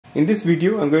In this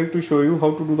video, I'm going to show you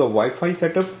how to do the Wi-Fi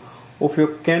setup of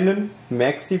your Canon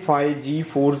Maxify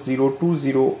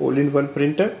G4020 all-in-one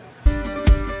printer.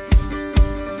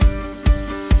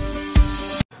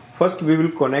 First, we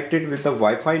will connect it with the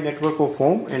Wi-Fi network of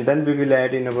home, and then we will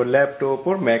add in our laptop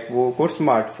or MacBook or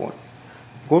smartphone.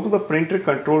 Go to the printer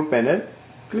control panel,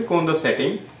 click on the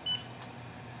setting,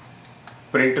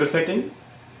 printer setting,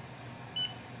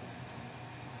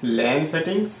 LAN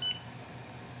settings,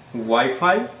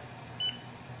 Wi-Fi.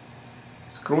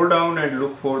 Scroll down and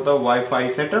look for the Wi-Fi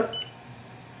setup.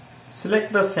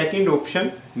 Select the second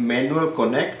option, manual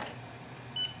connect.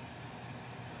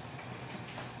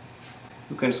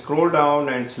 You can scroll down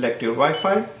and select your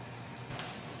Wi-Fi.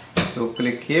 So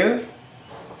click here.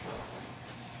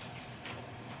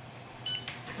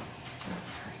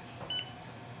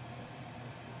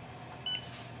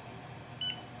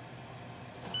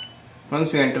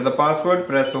 Once you enter the password,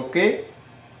 press OK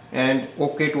and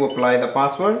OK to apply the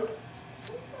password.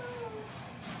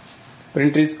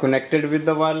 Printer is connected with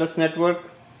the wireless network.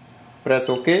 Press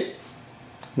OK.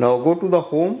 Now go to the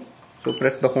home. So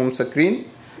press the home screen.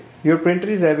 Your printer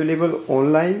is available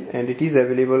online and it is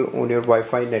available on your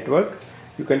Wi-Fi network.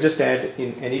 You can just add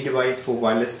in any device for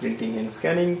wireless printing and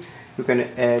scanning. You can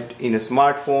add in a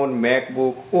smartphone,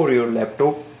 MacBook or your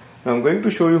laptop. Now I'm going to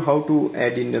show you how to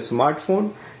add in a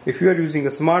smartphone. If you are using a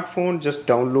smartphone, just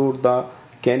download the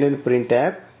Canon Print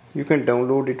app. You can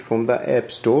download it from the App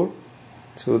Store.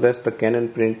 So that's the Canon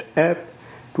Print app.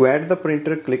 To add the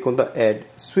printer, click on the add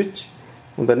switch.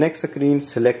 On the next screen,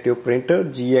 select your printer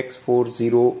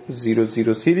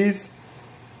GX4000 series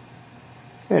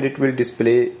and it will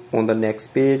display on the next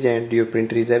page, and your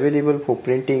printer is available for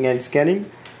printing and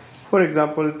scanning. For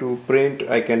example, to print,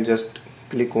 I can just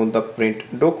click on the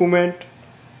print document.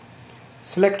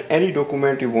 Select any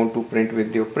document you want to print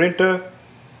with your printer.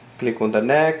 Click on the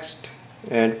next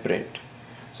and print.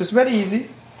 So it's very easy.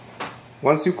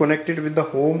 Once you connect it with the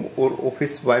home or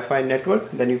office Wi-Fi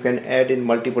network, then you can add in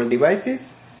multiple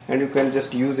devices and you can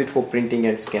just use it for printing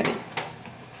and scanning.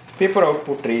 Paper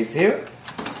output tray is here.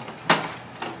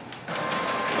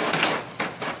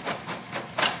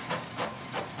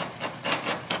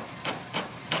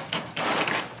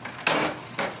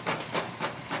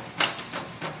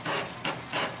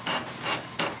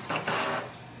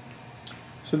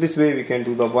 So this way we can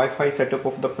do the Wi-Fi setup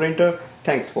of the printer.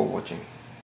 Thanks for watching.